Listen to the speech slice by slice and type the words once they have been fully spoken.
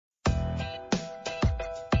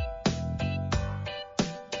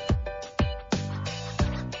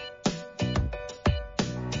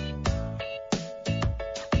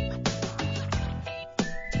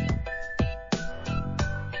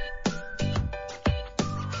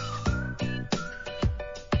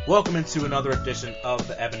Welcome into another edition of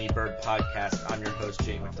the Ebony Bird Podcast. I'm your host,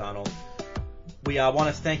 Jay McDonald. We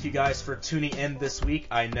want to thank you guys for tuning in this week.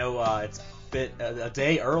 I know it's a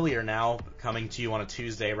day earlier now, coming to you on a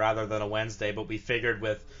Tuesday rather than a Wednesday, but we figured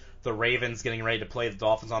with the Ravens getting ready to play the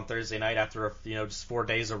Dolphins on Thursday night after just 4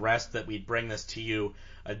 days of rest that we'd bring this to you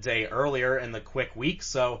a day earlier in the quick week.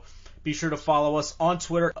 So be sure to follow us on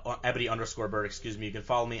Twitter, Ebony_Bird, You can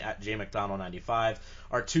follow me at JMcDonald95.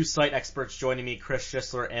 Our two site experts joining me, Chris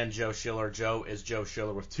Schisler and Joe Schiller. Joe is Joe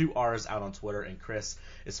Schiller with 2 R's out on Twitter, and Chris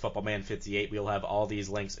is FootballMan58. We'll have all these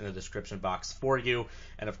links in the description box for you.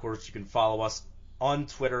 And, of course, you can follow us on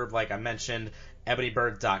Twitter, like I mentioned,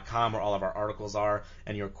 ebonybird.com, where all of our articles are.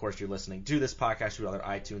 And, of course, you're listening to this podcast through either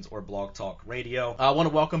iTunes or Blog Talk Radio. I want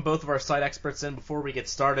to welcome both of our site experts in. Before we get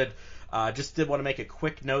started, just did want to make a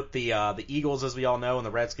quick note. The Eagles, as we all know, and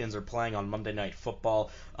the Redskins are playing on Monday Night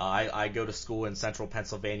Football. I go to school in central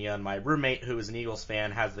Pennsylvania, and my roommate, who is an Eagles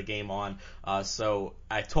fan, has the game on. So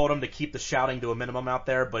I told him to keep the shouting to a minimum out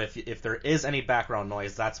there, but if there is any background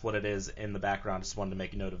noise, that's what it is in the background. Just wanted to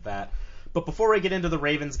make a note of that. But before we get into the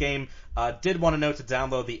Ravens game, did want to note to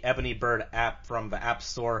download the Ebony Bird app from the App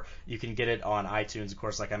Store. You can get it on iTunes, of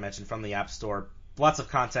course, like I mentioned, from the App Store. Lots of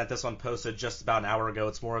content. This one posted just about an hour ago.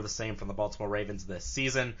 It's more of the same from the Baltimore Ravens this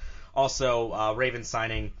season. Also, Ravens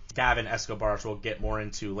signing Gavin Escobar, which we'll get more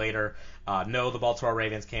into later. No, the Baltimore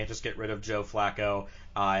Ravens can't just get rid of Joe Flacco.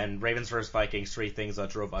 And Ravens vs. Vikings, 3 things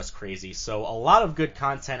that drove us crazy. So a lot of good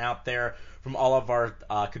content out there from all of our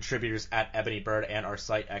contributors at Ebony Bird and our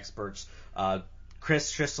site experts,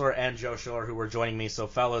 Chris Schisler and Joe Schiller, who were joining me. So,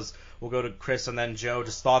 fellas, we'll go to Chris and then Joe.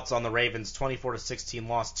 Just thoughts on the Ravens' 24-16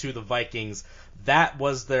 loss to the Vikings. That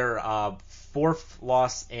was their 4th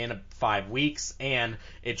loss in 5 weeks, and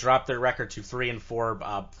it dropped their record to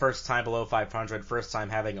 3-4. First time below 500. First time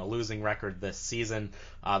having a losing record this season.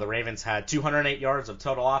 The Ravens had 208 yards of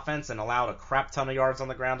total offense and allowed a crap ton of yards on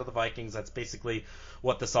the ground to the Vikings. That's basically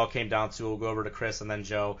what this all came down to. We'll go over to Chris and then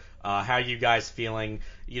Joe. How are you guys feeling?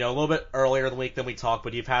 A little bit earlier in the week than we talked,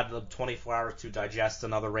 but you've had the 24 hours to digest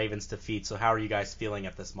another Ravens defeat. So how are you guys feeling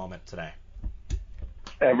at this moment today?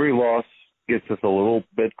 Every loss gets us a little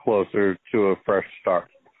bit closer to a fresh start.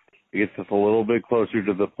 It gets us a little bit closer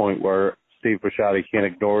to the point where Steve Bisciotti can't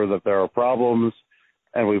ignore that there are problems,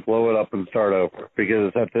 and we blow it up and start over.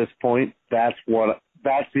 Because at this point, that's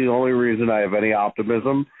the only reason I have any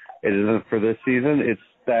optimism. It isn't for this season. It's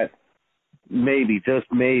that maybe, just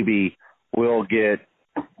maybe, we'll get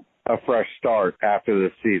a fresh start after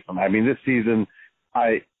this season. I mean, this season,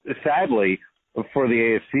 sadly, for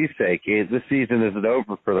the AFC's sake, this season isn't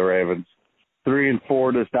over for the Ravens.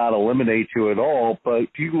 3-4 does not eliminate you at all, but if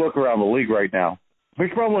you look around the league right now,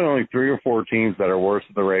 there's probably only 3 or 4 teams that are worse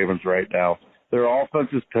than the Ravens right now. Their offense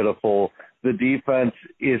is pitiful. The defense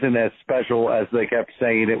isn't as special as they kept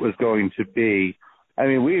saying it was going to be. I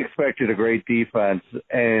mean, we expected a great defense,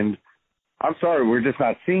 and I'm sorry, we're just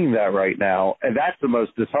not seeing that right now, and that's the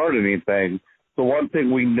most disheartening thing. The one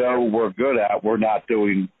thing we know we're good at, we're not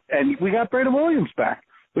doing, and we got Brandon Williams back.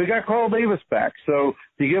 We got Carl Davis back. So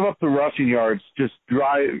to give up the rushing yards just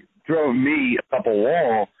drove me up a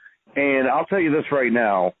wall, and I'll tell you this right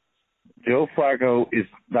now, Joe Flacco is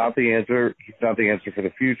not the answer. He's not the answer for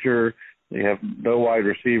the future. They have no wide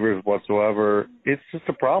receivers whatsoever. It's just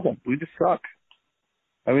a problem. We just suck.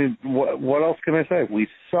 I mean, what else can I say? We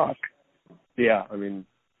suck. Yeah, I mean,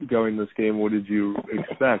 going this game, what did you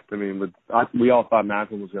expect? I mean, we all thought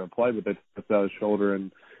Macklin was going to play, but they took that out of his shoulder,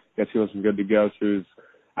 and I guess he wasn't good to go. So he was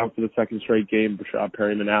out for the second straight game. Brashad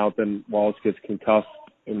Perryman out. Then Wallace gets concussed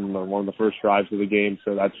in one of the first drives of the game.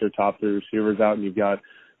 So that's your top 3 receivers out, and you've got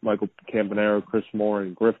Michael Campanaro, Chris Moore,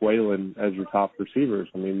 and Griff Whalen as your top receivers.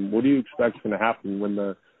 I mean, what do you expect is going to happen when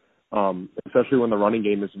especially when the running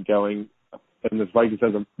game isn't going? And this Vikings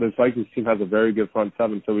team has a very good front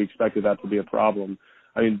 7, so we expected that to be a problem.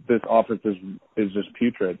 I mean, this offense is just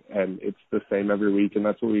putrid, and it's the same every week, and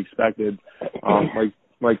that's what we expected.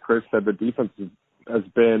 Like Chris said, the defense has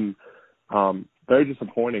been very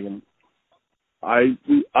disappointing, and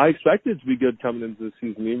I expected it to be good coming into the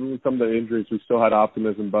season. Even with some of the injuries, we still had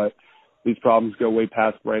optimism, but these problems go way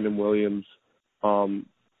past Brandon Williams.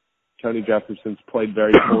 Tony Jefferson's played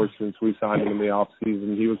very poor since we signed him in the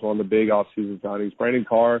offseason. He was one of the big offseason signings. Brandon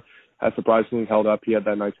Carr has surprisingly held up. He had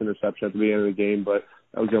that nice interception at the beginning of the game, but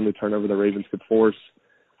that was the only turnover the Ravens could force.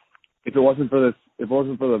 If it wasn't for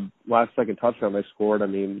the last second touchdown they scored, I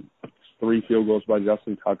mean, 3 field goals by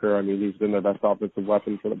Justin Tucker. I mean, he's been their best offensive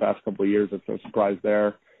weapon for the past couple of years. That's no surprise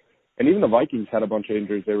there. And even the Vikings had a bunch of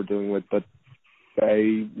injuries they were dealing with, but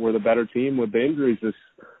they were the better team with the injuries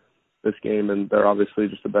this game, and they're obviously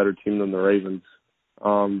just a better team than the Ravens.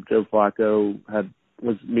 Joe Flacco had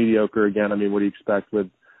was mediocre again. I mean, what do you expect with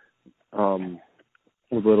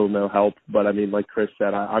little no help? But I mean, like Chris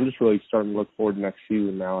said, I'm just really starting to look forward to next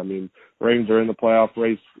season now. I mean, the Ravens are in the playoff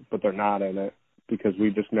race, but they're not in it because we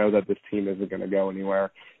just know that this team isn't going to go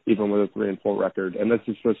anywhere, even with a 3-4 record. And this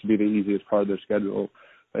is supposed to be the easiest part of their schedule.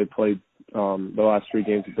 They played the last 3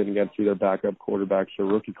 games have been against either backup quarterbacks or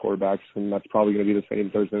rookie quarterbacks, and that's probably going to be the same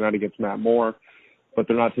Thursday night against Matt Moore. But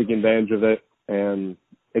they're not taking advantage of it, and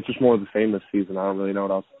it's just more of the same this season. I don't really know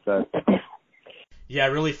what else to say. Yeah,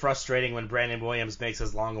 really frustrating when Brandon Williams makes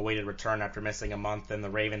his long-awaited return after missing a month, and the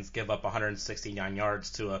Ravens give up 169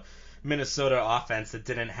 yards to a Minnesota offense that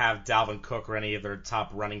didn't have Dalvin Cook or any of their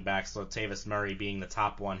top running backs, Latavius Murray being the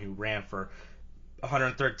top one who ran for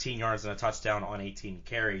 113 yards and a touchdown on 18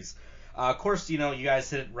 carries. Of course, you guys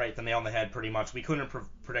hit it the nail on the head pretty much. We couldn't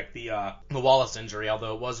predict the Wallace injury,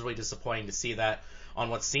 although it was really disappointing to see that on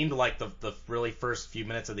what seemed like the really first few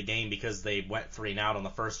minutes of the game because they went 3 and out on the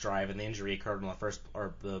first drive and the injury occurred on the first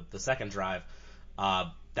or the second drive.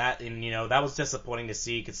 That was disappointing to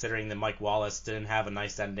see considering that Mike Wallace didn't have a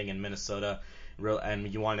nice ending in Minnesota,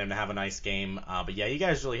 and you wanted him to have a nice game. But yeah, you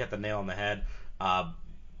guys really hit the nail on the head.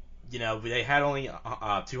 They had only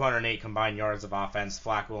 208 combined yards of offense.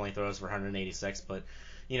 Flacco only throws for 186, but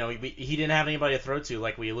he didn't have anybody to throw to,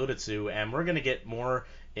 like we alluded to, and we're going to get more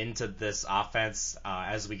into this offense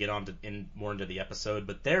as we get on more into the episode.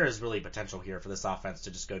 But there is really potential here for this offense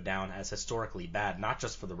to just go down as historically bad, not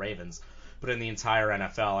just for the Ravens, but in the entire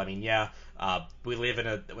NFL. I mean, we live in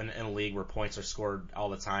a league where points are scored all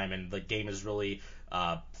the time, and the game is really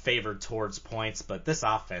favored towards points, but this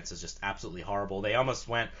offense is just absolutely horrible. They almost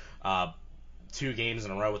went 2 games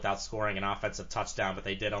in a row without scoring an offensive touchdown, but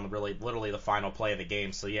they did on literally the final play of the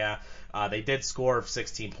game. So they did score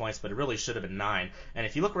 16 points, but it really should have been 9. And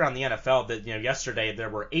if you look around the NFL, yesterday there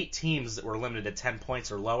were 8 teams that were limited to 10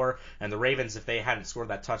 points or lower, and the Ravens, if they hadn't scored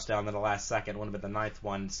that touchdown in the last second, would have been the 9th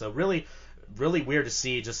one. So really weird to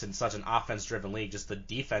see just in such an offense-driven league, just the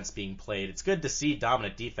defense being played. It's good to see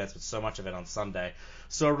dominant defense, but so much of it on Sunday.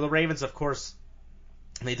 So the Ravens, of course,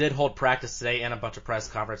 they did hold practice today and a bunch of press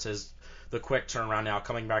conferences. The quick turnaround now,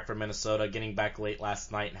 coming back from Minnesota, getting back late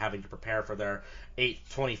last night, and having to prepare for their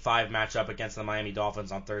 8:25 matchup against the Miami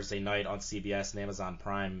Dolphins on Thursday night on CBS and Amazon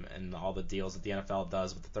Prime, and all the deals that the NFL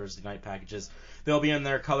does with the Thursday night packages. They'll be in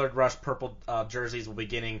their colored rush purple jerseys. We'll be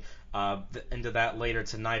getting into that later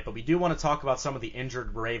tonight, but we do want to talk about some of the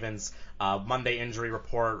injured Ravens. Monday injury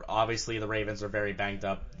report. Obviously, the Ravens are very banged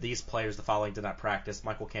up. These players, the following, did not practice: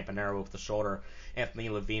 Michael Campanaro with the shoulder, Anthony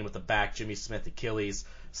Levine with the back, Jimmy Smith Achilles,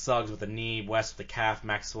 Suggs with the knee, West with the calf,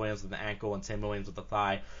 Max Williams with the ankle, and Tim Williams with the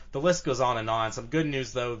thigh. The list goes on and on. Some good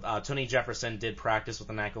news, though. Tony Jefferson did practice with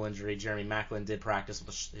an ankle injury. Jeremy Maclin did practice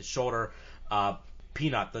with his shoulder.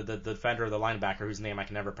 Peanut, the defender, the linebacker, whose name I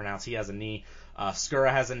can never pronounce, he has a knee.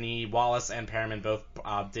 Skura has a knee. Wallace and Perriman both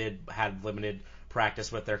had limited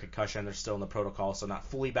practice with their concussion. They're still in the protocol, so not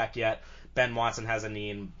fully back yet. Ben Watson has a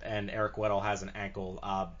knee, and Eric Weddle has an ankle.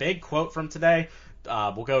 Big quote from today.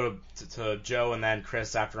 We'll go to Joe and then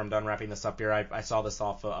Chris after I'm done wrapping this up here. I saw this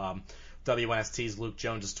off WNST's Luke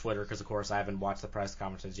Jones' Twitter because, of course, I haven't watched the press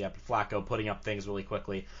conferences yet. But Flacco putting up things really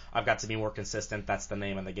quickly. I've got to be more consistent. That's the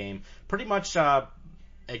name of the game. Pretty much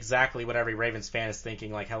exactly what every Ravens fan is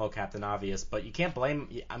thinking, like, hello, Captain Obvious. But you can't blame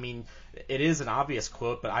 – I mean, it is an obvious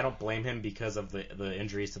quote, but I don't blame him because of the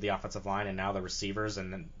injuries to the offensive line and now the receivers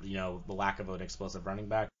and then, the lack of an explosive running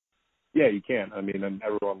back. Yeah, you can. I mean, and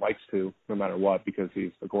everyone likes to, no matter what, because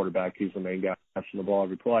he's the quarterback. He's the main guy catching the ball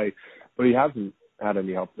every play. But he hasn't had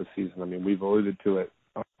any help this season. I mean, we've alluded to it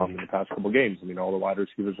in the past couple games. I mean, all the wide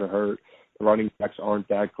receivers are hurt. The running backs aren't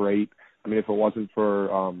that great. I mean, if it wasn't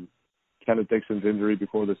for Kenneth Dixon's injury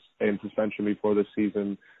and suspension before this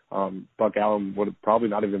season, Buck Allen would have probably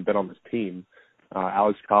not even been on this team.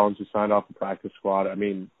 Alex Collins was signed off the practice squad. I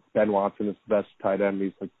mean, Ben Watson is the best tight end.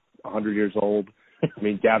 He's like 100 years old. I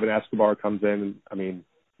mean, Gavin Escobar comes in, and I mean,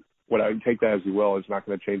 take that as you will, it's not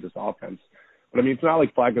going to change this offense. But I mean, it's not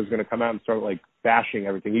like Flacco's going to come out and start like bashing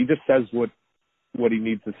everything. He just says what he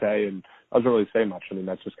needs to say, and doesn't really say much. I mean,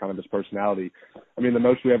 that's just kind of his personality. I mean, the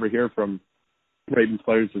most we ever hear from Ravens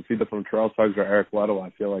players is either from Terrell Suggs or Eric Weddle,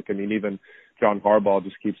 I feel like. I mean, even John Harbaugh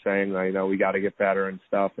just keeps saying, we got to get better and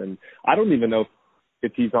stuff. And I don't even know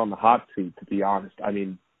if he's on the hot seat, to be honest. I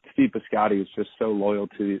mean, Steve Bisciotti is just so loyal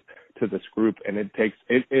to this group, and it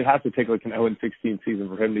has to take like an 0-16 season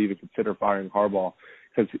for him to even consider firing Harbaugh,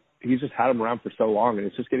 because he's just had him around for so long, and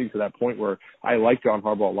it's just getting to that point where I like John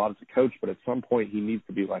Harbaugh a lot as a coach, but at some point he needs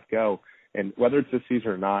to be let go. And whether it's this season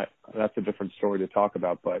or not, that's a different story to talk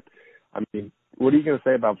about. But I mean, what are you going to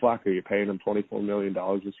say about Flacco? You're paying him $24 million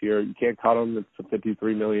this year. You can't cut him. It's a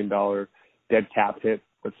 $53 million dead cap hit.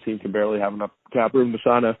 This team can barely have enough cap room to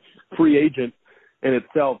sign a free agent in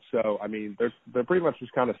itself. So, I mean, they're pretty much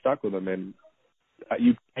just kind of stuck with him, and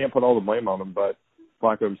you can't put all the blame on him, but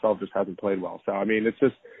Flacco himself just hasn't played well. So, I mean, it's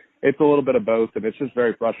a little bit of both, and it's just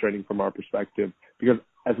very frustrating from our perspective because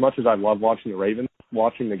as much as I love watching the Ravens,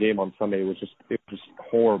 watching the game on Sunday was just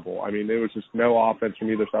horrible. I mean, there was just no offense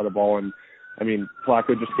from either side of the ball, and I mean,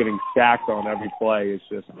 Flacco just getting sacked on every play is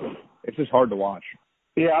it's just hard to watch.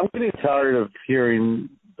 Yeah, I'm getting tired of hearing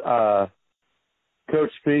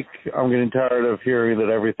Coach speak. I'm getting tired of hearing that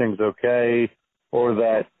everything's okay or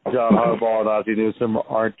that John Harbaugh and Ozzie Newsome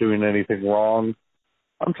aren't doing anything wrong.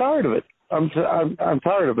 I'm tired of it. I'm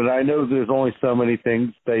tired of it. I know there's only so many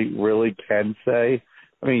things they really can say.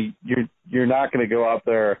 I mean, you're not going to go out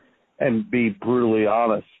there and be brutally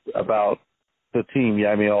honest about the team. Yeah,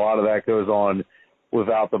 I mean, a lot of that goes on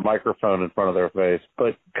without the microphone in front of their face.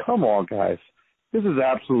 But come on, guys. This is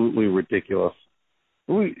absolutely ridiculous.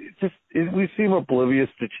 We seem oblivious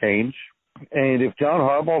to change. And if John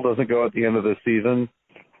Harbaugh doesn't go at the end of the season,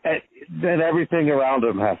 then everything around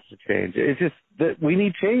him has to change. It's just that we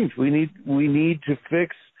need change. We need to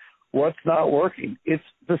fix what's not working.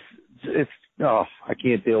 I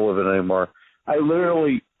can't deal with it anymore. I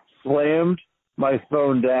literally slammed my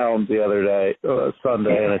phone down the other day,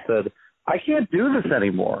 Sunday, and I said, I can't do this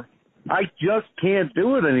anymore. I just can't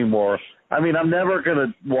do it anymore. I mean, I'm never going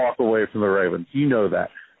to walk away from the Ravens. You know that.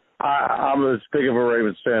 I'm as big of a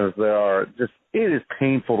Ravens fan as they are. Just, it is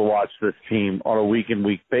painful to watch this team on a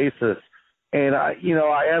week-in-week basis. And, I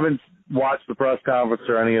haven't watched the press conference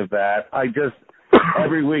or any of that.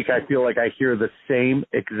 Every week I feel like I hear the same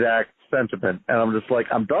exact sentiment. And I'm just like,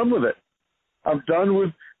 I'm done with it. I'm done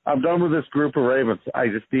with this group of Ravens. I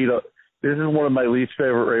just this is one of my least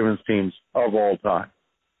favorite Ravens teams of all time.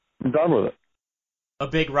 I'm done with it. A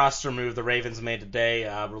big roster move the Ravens made today,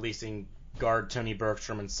 releasing guard Tony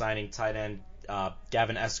Bergstrom and signing tight end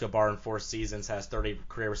Gavin Escobar in 4 seasons, has 30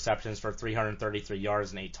 career receptions for 333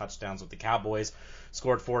 yards and 8 touchdowns with the Cowboys.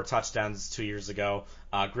 Scored 4 touchdowns 2 years ago.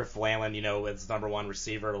 Griff Whalen, is the number 1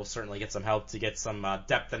 receiver. Will certainly get some help to get some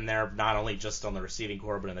depth in there, not only just on the receiving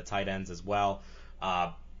core, but in the tight ends as well.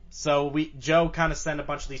 So Joe kind of sent a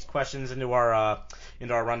bunch of these questions into our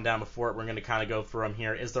rundown before it. We're going to kind of go through them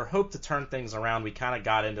here. Is there hope to turn things around? We kind of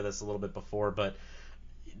got into this a little bit before, but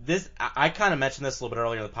I kind of mentioned this a little bit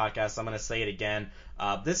earlier in the podcast. I'm going to say it again.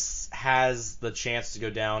 This has the chance to go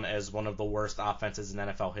down as one of the worst offenses in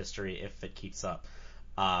NFL history if it keeps up.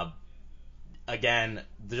 Again,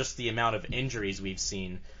 just the amount of injuries we've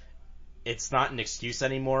seen, it's not an excuse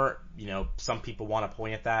anymore. Some people want to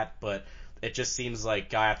point at that, but it just seems like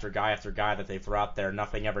guy after guy after guy that they throw out there,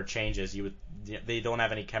 nothing ever changes. They don't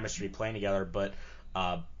have any chemistry playing together, but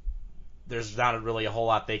there's not really a whole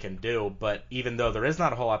lot they can do. But even though there is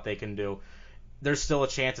not a whole lot they can do, there's still a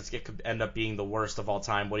chance it could end up being the worst of all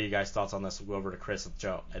time. What are you guys' thoughts on this? We'll go over to Chris and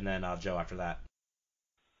Joe, and then Joe after that.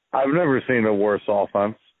 I've never seen a worse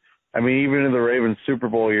offense. I mean, even in the Ravens Super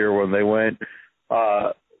Bowl year when they went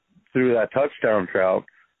through that touchdown drought,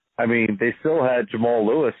 I mean, they still had Jamal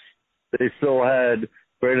Lewis. They still had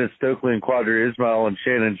Brandon Stokely and Quadri Ismail and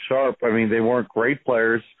Shannon Sharp. I mean, they weren't great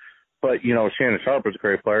players, but, Shannon Sharp was a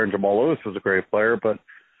great player and Jamal Lewis was a great player, but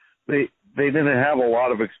they didn't have a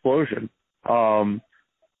lot of explosion.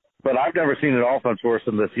 But I've never seen an offense worse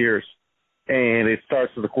than this year's. And it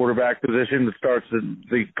starts with the quarterback position. It starts with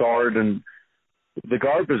the guard and the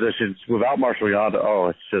guard positions without Marshall Yanda. Oh,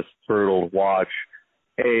 it's just brutal to watch.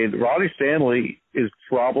 And Ronnie Stanley is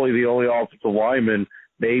probably the only offensive lineman.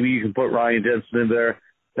 Maybe you can put Ryan Jensen in there.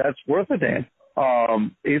 That's worth a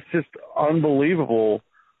damn. It's just unbelievable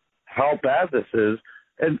how bad this is.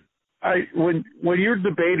 And when you're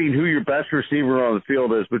debating who your best receiver on the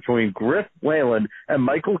field is between Griff Whalen and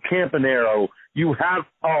Michael Campanaro, you have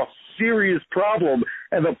a serious problem.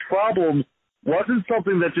 And the problem wasn't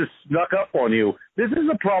something that just snuck up on you. This is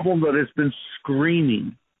a problem that has been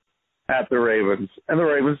screaming at the Ravens, and the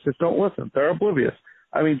Ravens just don't listen. They're oblivious.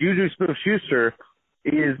 I mean, Juju Smith-Schuster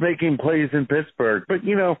is making plays in Pittsburgh, but,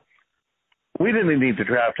 we didn't need to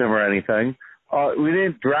draft him or anything. We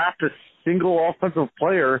didn't draft a single offensive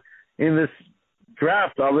player in this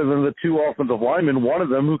draft other than the 2 offensive linemen, one of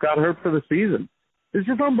them who got hurt for the season. This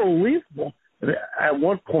is unbelievable. At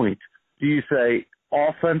what point do you say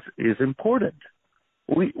offense is important?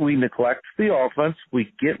 We neglect the offense.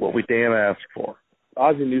 We get what we damn ask for.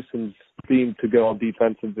 Ozzie Newsome's theme to go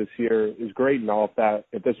defensive this year is great and all of that.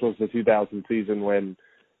 If this was the 2000 season when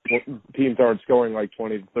teams aren't scoring like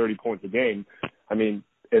 20 to 30 points a game, I mean,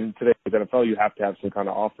 in today's NFL, you have to have some kind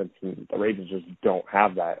of offense, and the Ravens just don't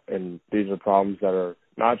have that. And these are problems that are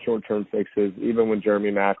not short-term fixes. Even when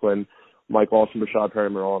Jeremy Maclin Mike Wallace and Rashad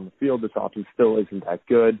Perriman are all on the field, this offense still isn't that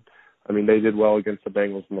good. I mean, they did well against the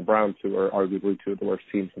Bengals and the Browns, who are arguably two of the worst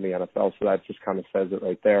teams in the NFL, so that just kind of says it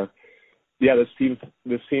right there. Yeah, this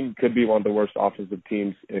team could be one of the worst offensive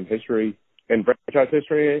teams in history, in franchise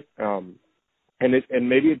history, and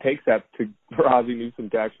maybe it takes that for Ozzie Newsome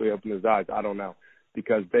to actually open his eyes. I don't know,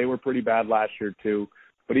 because they were pretty bad last year too.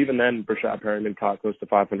 But even then, Rashad Perriman caught close to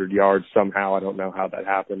 500 yards somehow. I don't know how that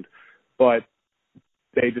happened, but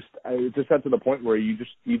it just got to the point where you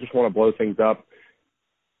just want to blow things up,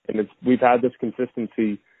 and we've had this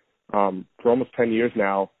consistency for almost 10 years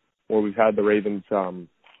now, where we've had the Ravens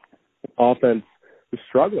offense was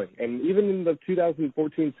struggling, and even in the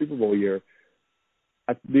 2014 Super Bowl year,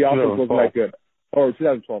 the offense wasn't that good. Or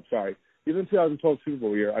 2012, sorry. Even 2012 Super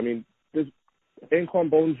Bowl year, I mean, Anquan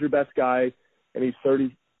Bolden's your best guy, and he's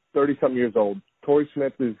 30-something years old. Torrey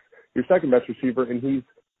Smith is your second best receiver, and he's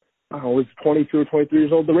 22 or 23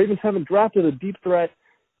 years old. The Ravens haven't drafted a deep threat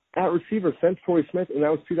at receiver since Torrey Smith, and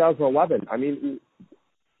that was 2011. I mean,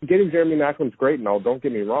 getting Jeremy Maclin's great and all, don't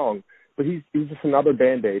get me wrong, but he's just another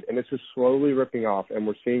Band-Aid, and it's just slowly ripping off, and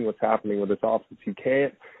we're seeing what's happening with this offense. You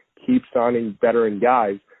can't keep signing veteran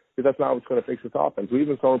guys, because that's not what's going to fix this offense. We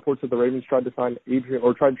even saw reports that the Ravens tried to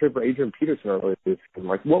trade for Adrian Peterson earlier this season.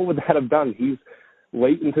 Like, what would that have done? He's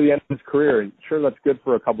late into the end of his career, and sure, that's good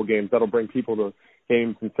for a couple games. That'll bring people to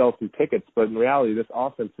games and sell some tickets, but in reality, this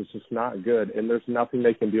offense is just not good, and there's nothing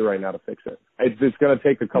they can do right now to fix it. It's going to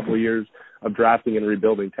take a couple of years of drafting and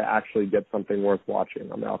rebuilding to actually get something worth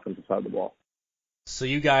watching on the offensive side of the ball. So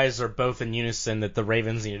you guys are both in unison that the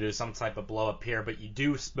Ravens need to do some type of blow-up here, but you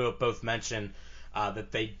do both mention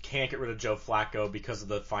that they can't get rid of Joe Flacco because of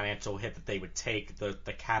the financial hit that they would take,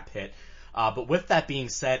 the cap hit. But with that being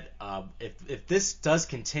said, if this does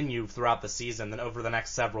continue throughout the season, then over the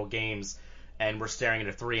next several games, and we're staring at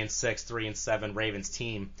a 3-6, 3-7 Ravens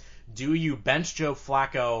team, do you bench Joe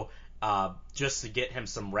Flacco just to get him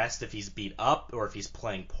some rest if he's beat up or if he's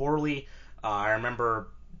playing poorly? I remember,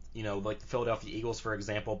 like the Philadelphia Eagles, for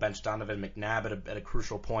example, benched Donovan McNabb at a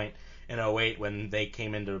crucial point in 2008 when they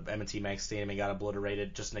came into M&T Bank Stadium and got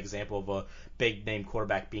obliterated. Just an example of a big-name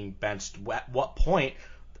quarterback being benched. At what point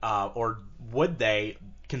or would they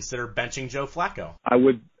consider benching Joe Flacco? I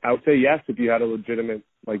would say yes if you had a legitimate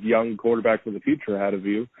young quarterback for the future ahead of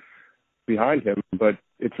you behind him, but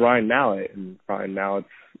it's Ryan Mallett, and Ryan Mallett's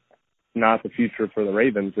not the future for the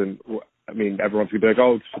Ravens. And I mean, everyone's gonna be like,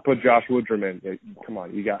 "Oh, just put Josh Woodrum in." Come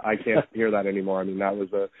on, I can't hear that anymore. I mean, that was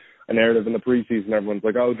a narrative in the preseason. Everyone's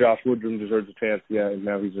like, "Oh, Josh Woodrum deserves a chance." Yeah, and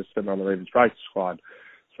now he's just sitting on the Ravens practice squad.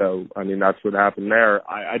 So I mean, that's what happened there.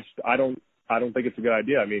 I don't think it's a good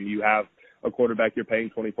idea. I mean, you have a quarterback you're paying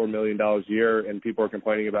 $24 million a year, and people are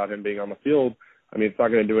complaining about him being on the field. I mean, it's not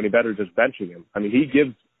going to do any better just benching him. I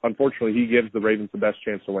mean, unfortunately, he gives the Ravens the best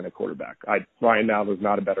chance to win a quarterback. Ryan Mallett is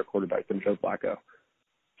not a better quarterback than Joe Flacco.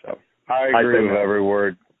 So I agree with every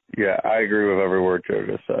word. Yeah, I agree with every word Joe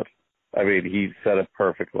just said. I mean, he said it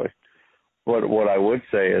perfectly. What I would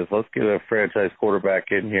say is, let's get a franchise quarterback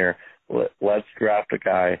in here. Let's draft a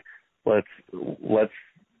guy. Let's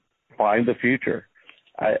find the future.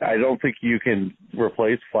 I don't think you can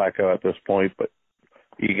replace Flacco at this point, but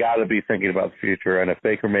you got to be thinking about the future. And if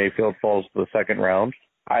Baker Mayfield falls to the second round,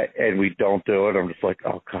 and we don't do it, I'm just like,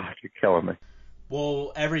 oh God, you're killing me.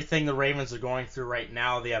 Well, everything the Ravens are going through right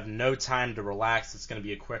now, they have no time to relax. It's going to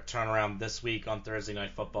be a quick turnaround this week on Thursday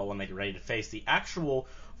Night Football when they get ready to face the actual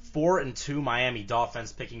 4-2 Miami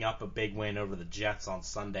Dolphins, picking up a big win over the Jets on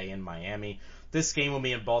Sunday in Miami. This game will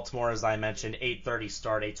be in Baltimore, as I mentioned, 8:30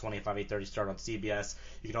 start, 8:25, 8:30 start on CBS.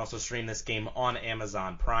 You can also stream this game on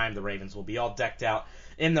Amazon Prime. The Ravens will be all decked out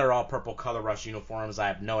in their all-purple Color Rush uniforms. I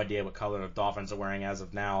have no idea what color the Dolphins are wearing as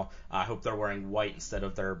of now. I hope they're wearing white instead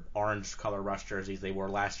of their orange Color Rush jerseys they wore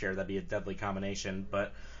last year. That'd be a deadly combination.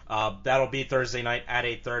 But that'll be Thursday night at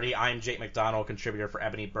 8:30. I'm Jake McDonald, contributor for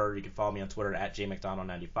Ebony Bird. You can follow me on Twitter at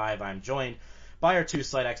jmcdonald95. I'm joined by our two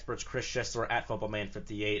site experts, Chris Schisler at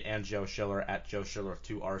FootballMan58 and Joe Schiller at Joe Schiller with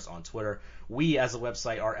 2 R's on Twitter. We, as a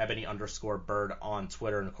website, are Ebony_Bird on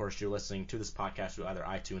Twitter. And, of course, you're listening to this podcast through either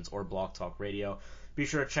iTunes or Blog Talk Radio. Be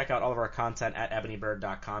sure to check out all of our content at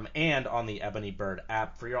ebonybird.com and on the Ebony Bird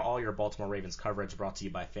app for all your Baltimore Ravens coverage, brought to you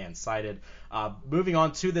by Fansided. Moving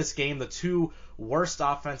on to this game, the two worst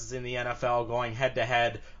offenses in the NFL going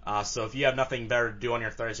head-to-head. So if you have nothing better to do on your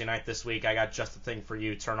Thursday night this week, I got just the thing for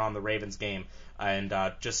you. Turn on the Ravens game and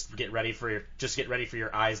just get ready for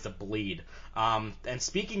your eyes to bleed. And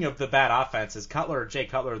speaking of the bad offenses, Jay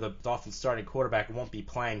Cutler, the Dolphins starting quarterback, won't be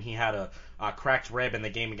playing. He had a cracked rib in the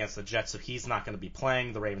game against the Jets, so he's not going to be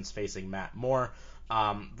playing. The Ravens facing Matt Moore.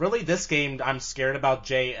 Really, this game, I'm scared about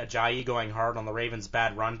Jay Ajayi going hard on the Ravens'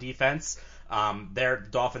 bad run defense. Their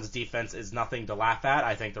Dolphins' defense is nothing to laugh at.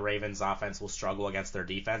 I think the Ravens' offense will struggle against their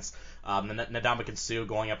defense. Ndamukong Suh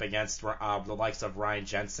going up against the likes of Ryan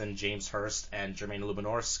Jensen, James Hurst, and Jermaine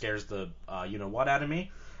Lubinorse scares the you-know-what out of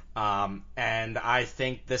me. And I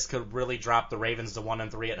think this could really drop the Ravens to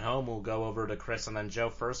 1-3 at home. We'll go over to Chris and then Joe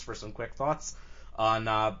first for some quick thoughts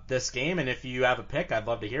on this game. And if you have a pick, I'd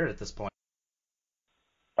love to hear it at this point.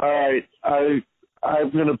 All right.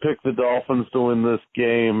 I'm going to pick the Dolphins to win this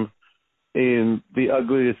game in the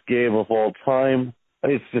ugliest game of all time.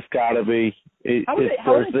 It's just got to be. How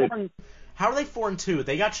are they 4-2?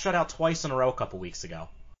 They got shut out twice in a row a couple weeks ago.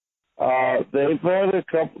 They've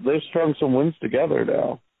strung some wins together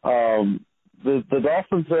now. The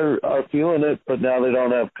Dolphins are feeling it, but now they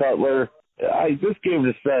don't have Cutler. This game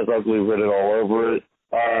just says ugly written all over it.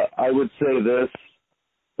 I would say this: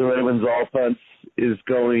 the Ravens' offense is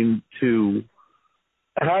going to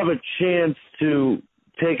have a chance to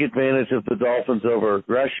take advantage of the Dolphins' over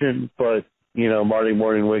aggression, but Marty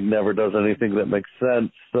Morningwig never does anything that makes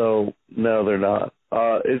sense, so no, they're not.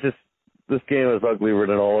 It's just this game is ugly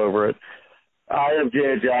written all over it. I have Jay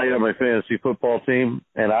Ajayi on my fantasy football team,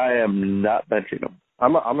 and I am not benching him.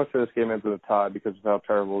 I'm gonna say this game ends in a tie because of how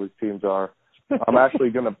terrible these teams are. I'm actually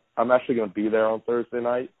gonna be there on Thursday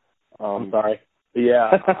night. I'm sorry.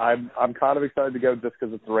 Yeah, I'm kind of excited to go just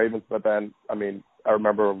because it's the Ravens, but then I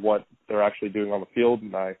remember what they're actually doing on the field,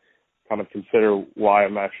 and I kind of consider why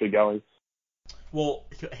I'm actually going. Well,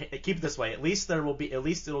 keep it this way: at least it'll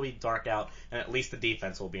be dark out, and at least the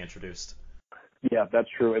defense will be introduced. Yeah, that's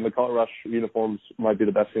true. And the color rush uniforms might be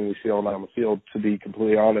the best thing we see all night on the field, to be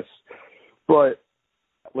completely honest. But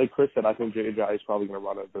like Chris said, I think Jay Ajayi is probably going to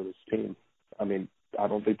run over this team. I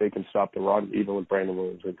don't think they can stop the run, even with Brandon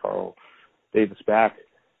Williams and Carl Davis back.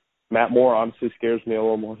 Matt Moore honestly scares me a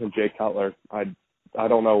little more than Jay Cutler. I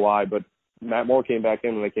don't know why, but Matt Moore came back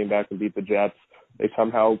in and they came back and beat the Jets. They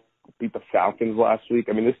somehow beat the Falcons last week.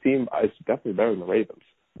 This team is definitely better than the Ravens.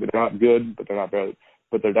 They're not good, but they're not bad.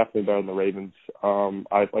 But they're definitely better than the Ravens.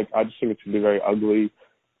 I just think it's going to be very ugly.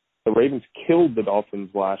 The Ravens killed the Dolphins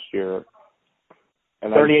last year.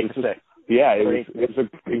 And 38-6. Yeah, it was an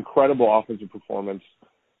incredible offensive performance.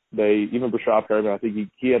 Even Brashad Perriman, I think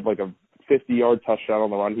he had like a 50-yard touchdown on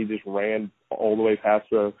the run. He just ran all the way past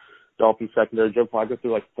the Dolphins secondary. Joe Flacco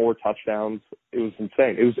threw like 4 touchdowns. It was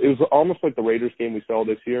insane. It was almost like the Raiders game we saw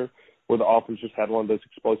this year, where the offense just had one of those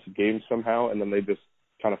explosive games somehow, and then they just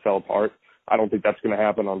kind of fell apart. I don't think that's going to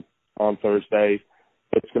happen on Thursday.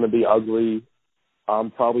 It's going to be ugly. I'm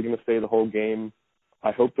probably going to stay the whole game.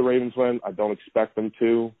 I hope the Ravens win. I don't expect them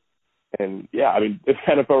to. And, yeah, if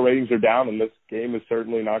NFL ratings are down, and this game is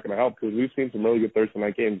certainly not going to help, because we've seen some really good Thursday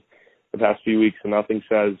night games the past few weeks, and nothing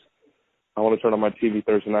says I want to turn on my TV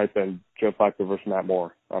Thursday night than Joe Flacco versus Matt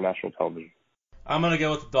Moore on national television. I'm going to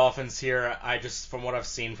go with the Dolphins here. From what I've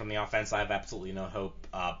seen from the offense, I have absolutely no hope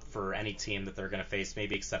for any team that they're going to face,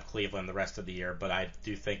 maybe except Cleveland the rest of the year. But I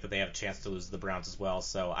do think that they have a chance to lose to the Browns as well.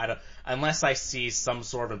 So unless I see some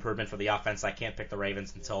sort of improvement for the offense, I can't pick the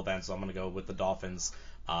Ravens until then. So I'm going to go with the Dolphins.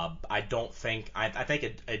 I think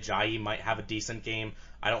Ajayi might have a decent game.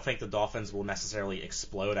 I don't think the Dolphins will necessarily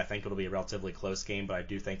explode. I think it'll be a relatively close game, but I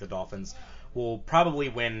do think the Dolphins will probably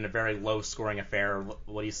win in a very low-scoring affair.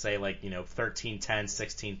 What do you say, 13-10,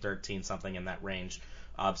 16-13, something in that range.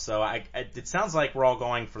 So it sounds like we're all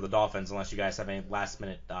going for the Dolphins, unless you guys have any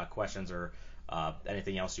last-minute questions or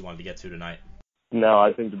anything else you wanted to get to tonight. No,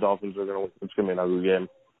 I think the Dolphins are going to. It's going to be an ugly game.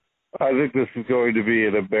 I think this is going to be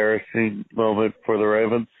an embarrassing moment for the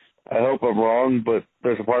Ravens. I hope I'm wrong, but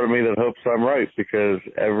there's a part of me that hopes I'm right, because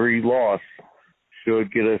every loss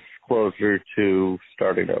should get us closer to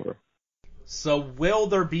starting over. So will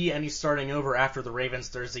there be any starting over after the Ravens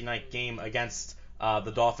Thursday night game against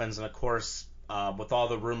the Dolphins? And, of course, with all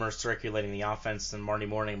the rumors circulating the offense and Marty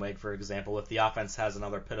Morningwig, for example, if the offense has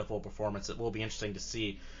another pitiful performance, it will be interesting to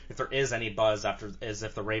see if there is any buzz as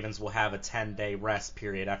if the Ravens will have a 10-day rest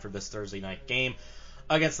period after this Thursday night game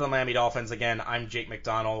against the Miami Dolphins. Again, I'm Jake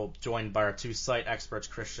McDonald, joined by our 2 site experts,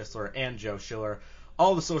 Chris Schisler and Joe Schiller.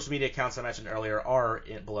 All the social media accounts I mentioned earlier are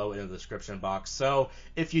below in the description box. So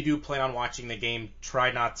if you do plan on watching the game,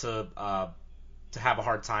 try not to have a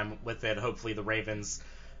hard time with it. Hopefully the Ravens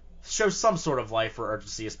show some sort of life or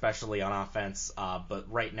urgency, especially on offense. But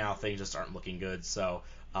right now things just aren't looking good. So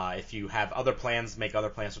if you have other plans, make other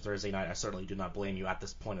plans for Thursday night. I certainly do not blame you at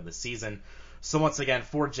this point of the season. So once again,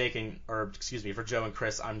 for Joe and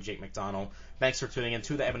Chris, I'm Jake McDonald. Thanks for tuning in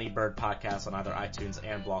to the Ebony Bird podcast on either iTunes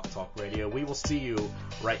and Blog Talk Radio. We will see you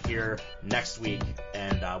right here next week.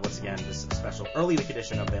 And once again, this is a special early week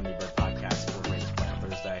edition of the Ebony Bird podcast.